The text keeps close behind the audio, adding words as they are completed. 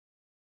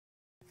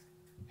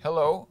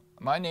Hello,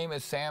 my name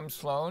is Sam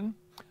Sloan.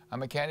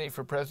 I'm a candidate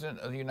for President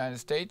of the United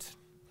States.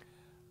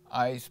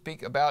 I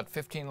speak about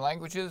 15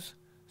 languages,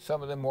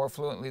 some of them more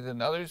fluently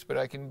than others, but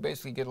I can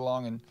basically get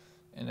along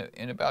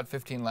in about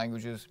 15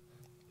 languages.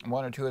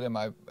 One or two of them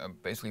I've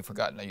basically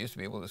forgotten. I used to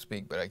be able to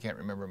speak, but I can't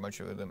remember much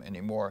of them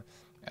anymore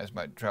as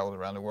I traveled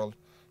around the world.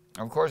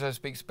 Of course, I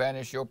speak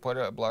Spanish. Yo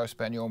puedo hablar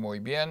español muy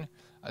bien.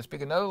 I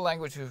speak another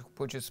language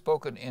which is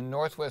spoken in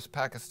northwest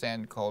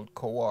Pakistan called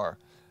Khowar.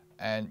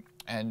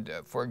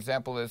 For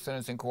example, the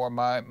sentence in Khowar,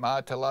 ma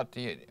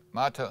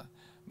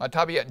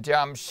tabiat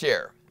jam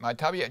sher. My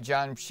tabiat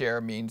jam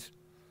sher means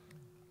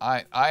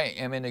I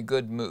am in a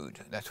good mood.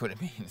 That's what it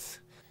means.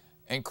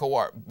 In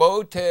Khowar,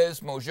 bo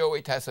tez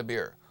mojoe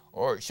tasabir,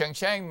 or sheng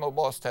sheng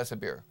mobos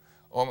tasabir.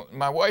 Or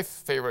my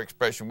wife's favorite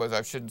expression was,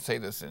 I shouldn't say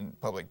this in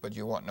public, but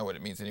you won't know what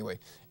it means anyway,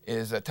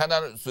 is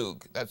tanarut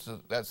zug. That's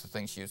the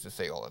thing she used to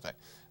say all the time.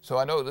 So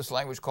I know this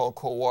language called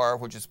Khowar,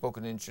 which is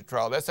spoken in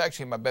Chitral. That's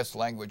actually my best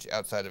language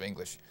outside of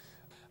English.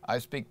 I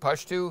speak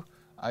Pashto.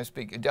 I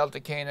speak Delta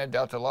Kana,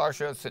 Delta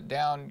Larsha, sit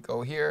down,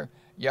 go here.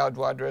 Yao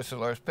Dwadra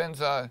Salars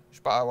Penza,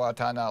 Shpawa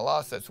Tana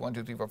Las, that's 1,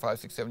 2, 3, 4, 5,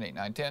 6, 7, 8,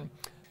 9, 10.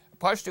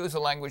 Pashto is a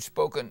language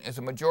spoken as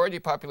a majority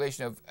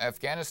population of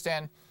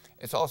Afghanistan.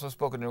 It's also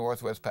spoken in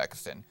northwest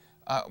Pakistan.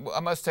 I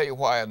must tell you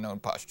why I've known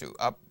Pashto.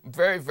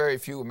 Very, very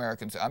few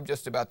Americans, I'm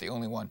just about the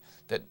only one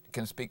that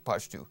can speak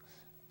Pashto.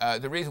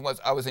 The reason was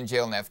I was in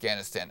jail in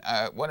Afghanistan.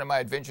 One of my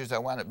adventures, I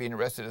wound up being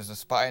arrested as a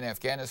spy in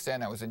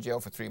Afghanistan. I was in jail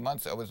for 3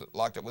 months. I was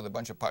locked up with a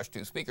bunch of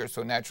Pashto speakers,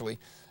 so naturally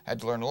I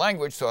had to learn a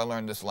language, so I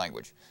learned this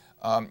language.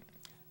 I'll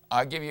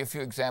give you a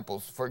few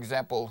examples. For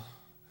example,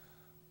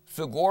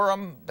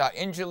 Sugorum da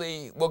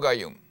Injili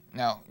Wugayum.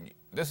 Now,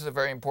 this is a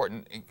very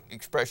important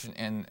expression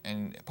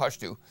in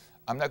Pashto.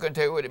 I'm not going to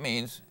tell you what it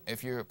means.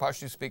 If you're a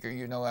Pashto speaker,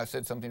 you know I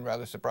said something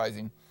rather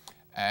surprising.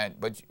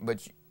 But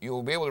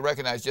you'll be able to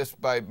recognize just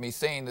by me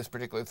saying this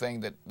particular thing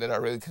that I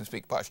really can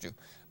speak Pashto.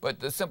 But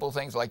the simple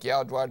things like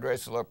Yao Dwadre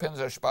Salor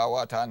Pinza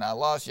Shpawata Na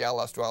Las,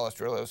 Yalas Dwalas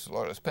Drilas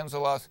Saloras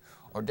Pinzalas,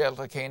 or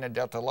Delta Kana,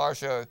 Delta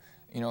Larsha,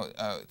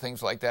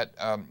 things like that.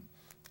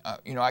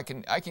 I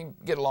can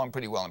get along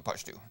pretty well in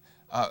Pashto.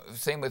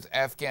 Same with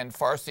Afghan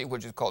Farsi,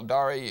 which is called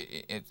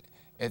Dari.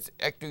 It's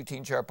Ekdu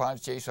Tin Char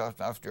Panch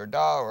After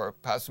Da or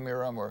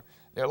Pasamiram, or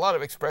there are a lot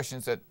of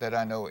expressions that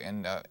I know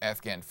in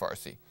Afghan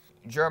Farsi.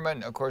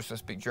 German, of course, I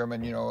speak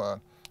German. Der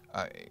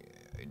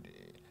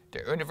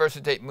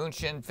Universität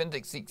München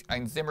findet sich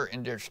ein Zimmer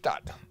in der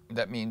Stadt.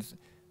 That means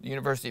the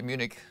University of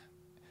Munich.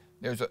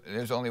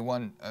 There's only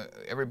one.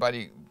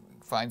 Everybody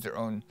finds their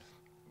own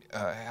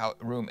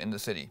room in the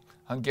city.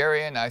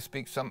 Hungarian, I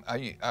speak some.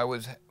 I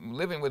was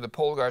living with the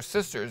Polgar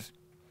sisters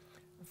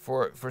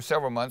for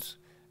several months,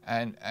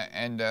 and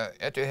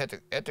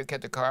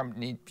etiketekarm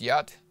ni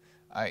piat.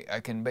 I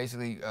can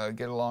basically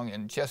get along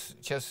in chess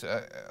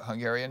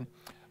Hungarian.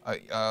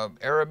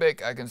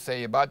 Arabic, I can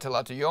say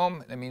Batalat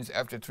Yom. That means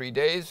after 3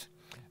 days.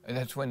 And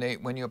that's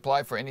when you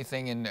apply for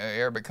anything in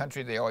Arabic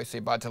country, they always say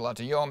Batalat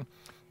Yom.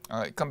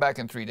 Come back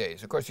in 3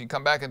 days. Of course, you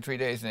come back in 3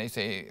 days, and they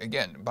say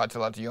again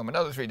Batalat Yom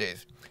another 3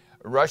 days.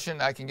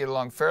 Russian, I can get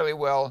along fairly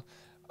well.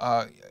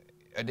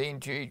 Adin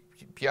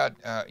Piat,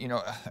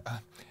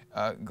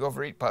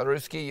 Govorit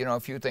Paruski, a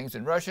few things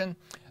in Russian.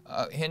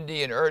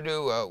 Hindi and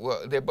Urdu,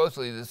 well, they're both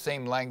the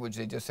same language.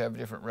 They just have a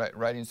different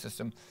writing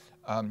system.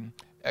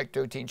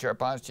 Ecto Tin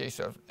Charpans,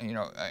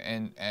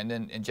 and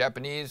then in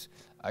Japanese,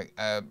 I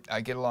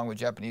get along with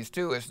Japanese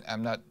too.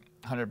 I'm not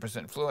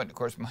 100% fluent. Of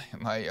course,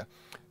 my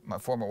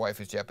former wife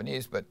is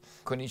Japanese, but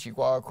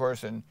Konnichiwa, of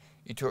course, and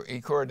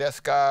Ikura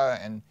desu ka,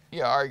 and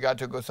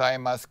arigato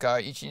gozaimasu ka,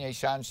 ichi ne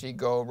shanshi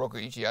go, roku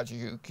ichi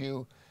achi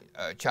kyu.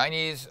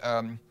 Chinese,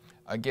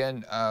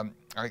 again,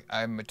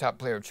 I'm a top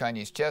player of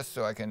Chinese chess,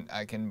 so I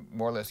can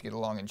more or less get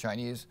along in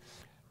Chinese.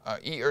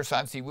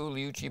 Sansi wu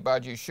liuchi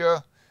baju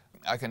shi.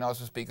 I can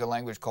also speak a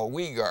language called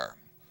Uyghur.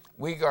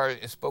 Uyghur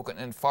is spoken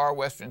in far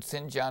western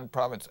Xinjiang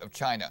province of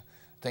China.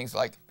 Things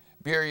like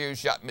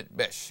Biryuz Yatmit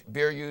Besh.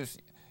 Biryuz,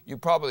 you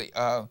probably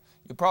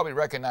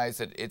recognize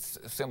that it's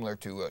similar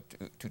to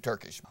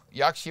Turkish.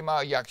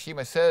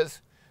 Yakshima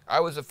says, I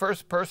was the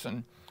first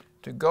person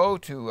to go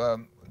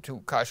to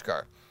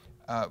Kashgar,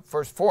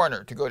 first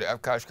foreigner to go to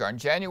Kashgar. In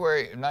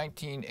January of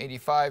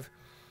 1985,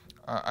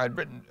 I'd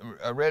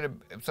read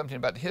something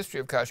about the history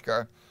of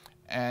Kashgar.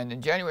 And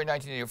in January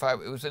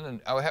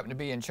 1985, I happened to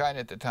be in China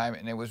at the time,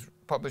 and it was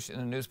published in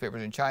the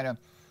newspapers in China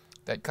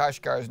that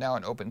Kashgar is now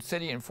an open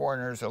city and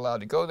foreigners are allowed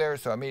to go there.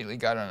 So I immediately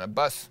got on a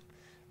bus,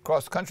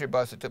 cross-country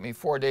bus. It took me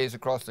 4 days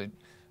across the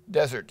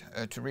desert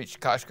to reach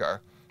Kashgar.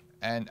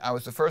 And I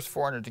was the first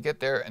foreigner to get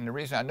there, and the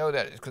reason I know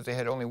that is because they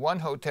had only one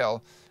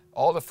hotel.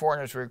 All the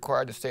foreigners were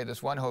required to stay at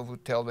this one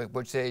hotel,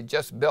 which they had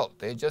just built.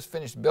 They had just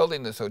finished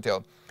building this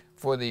hotel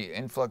for the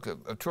influx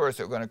of tourists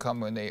that were going to come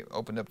when they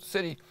opened up the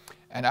city.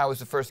 And I was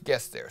the first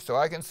guest there. So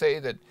I can say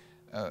that,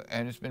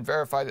 and it's been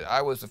verified, that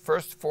I was the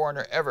first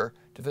foreigner ever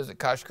to visit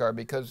Kashgar,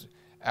 because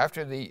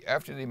after the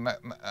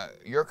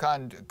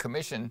Yurkhan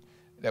Commission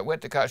that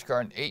went to Kashgar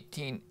in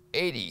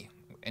 1880,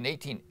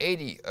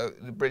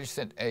 the British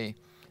sent a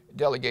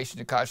delegation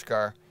to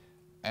Kashgar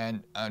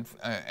and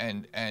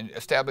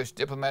established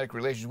diplomatic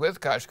relations with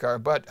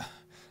Kashgar, but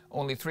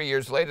only 3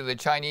 years later the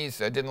Chinese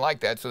didn't like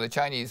that, so the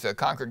Chinese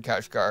conquered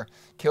Kashgar,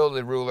 killed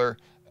the ruler,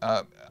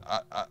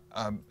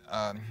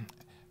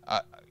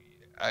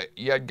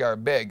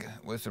 Yadgar Beg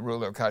was the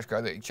ruler of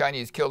Kashgar. The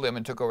Chinese killed him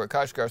and took over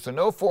Kashgar, so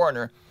no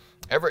foreigner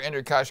ever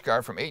entered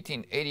Kashgar from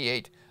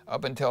 1888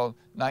 up until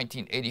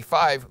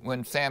 1985,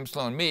 when Sam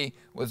Sloan Me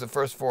was the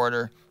first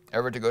foreigner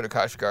ever to go to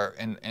Kashgar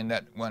in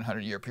that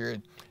 100-year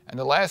period. And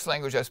the last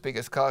language I speak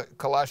is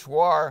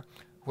Kalasha,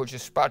 which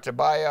is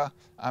Spatabaya.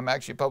 I'm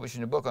actually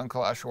publishing a book on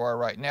Kalasha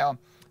right now.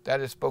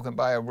 That is spoken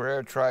by a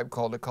rare tribe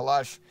called the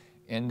Kalash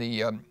in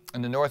the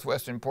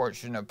northwestern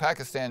portion of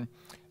Pakistan,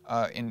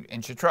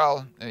 in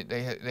Chitral.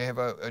 They have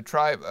a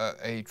tribe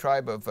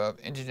of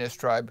indigenous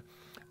tribe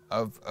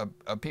of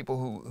people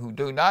who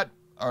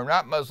are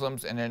not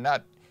Muslims, and they're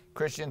not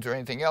Christians or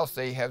anything else.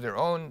 They have their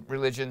own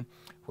religion,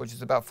 which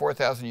is about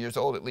 4,000 years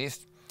old at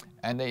least,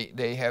 and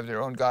they have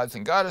their own gods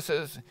and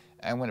goddesses.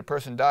 And when a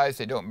person dies,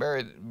 they don't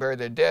bury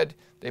their dead.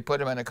 They put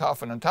them in a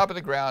coffin on top of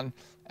the ground,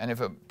 and if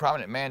a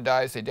prominent man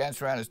dies, they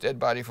dance around his dead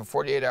body for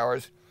 48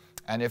 hours.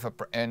 And if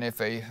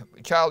a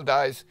child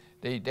dies,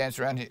 they dance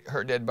around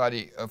her dead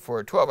body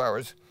for 12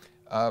 hours.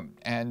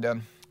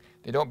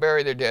 They don't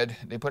bury their dead.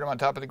 They put them on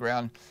top of the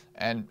ground.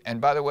 And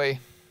by the way,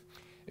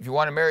 if you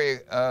want to marry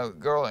a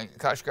girl, a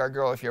Kashgar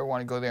girl, if you ever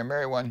want to go there and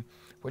marry one,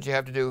 what you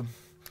have to do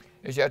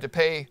is you have to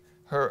pay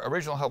her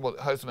original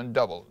husband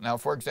double. Now,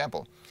 for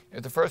example,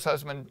 if the first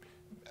husband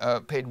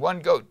paid 1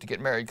 goat to get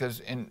married,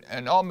 because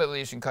in all Middle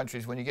Eastern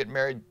countries, when you get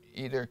married,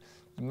 either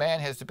the man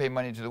has to pay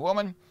money to the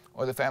woman,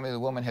 or the family of the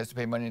woman has to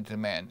pay money to the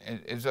man.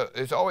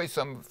 There's always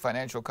some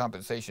financial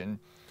compensation,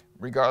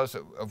 regardless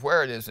of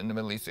where it is in the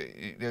Middle East.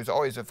 There's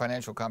always a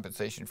financial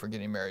compensation for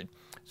getting married.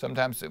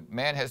 Sometimes the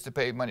man has to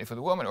pay money for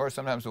the woman, or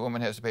sometimes the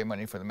woman has to pay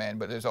money for the man,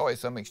 but there's always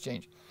some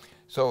exchange.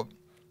 So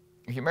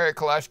if you marry a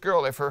Kalash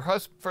girl, if her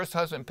first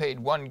husband paid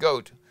 1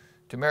 goat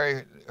to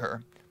marry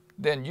her,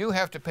 then you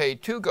have to pay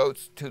 2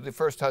 goats to the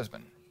first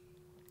husband.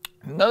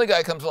 Another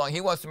guy comes along,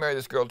 he wants to marry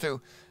this girl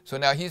too, so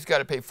now he's got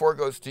to pay 4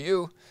 goats to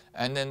you,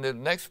 and then the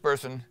next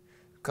person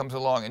comes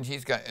along, and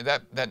he's got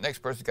that next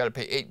person's got to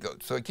pay 8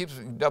 goats. So it keeps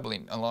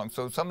doubling along.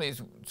 So some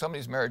of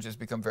these marriages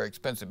become very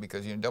expensive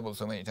because you double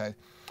so many times.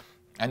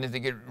 And if they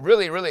get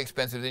really, really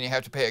expensive, then you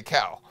have to pay a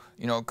cow.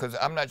 You know, because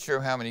I'm not sure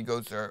how many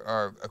goats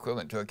are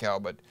equivalent to a cow,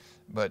 but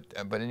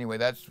anyway,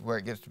 that's where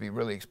it gets to be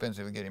really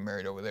expensive getting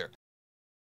married over there.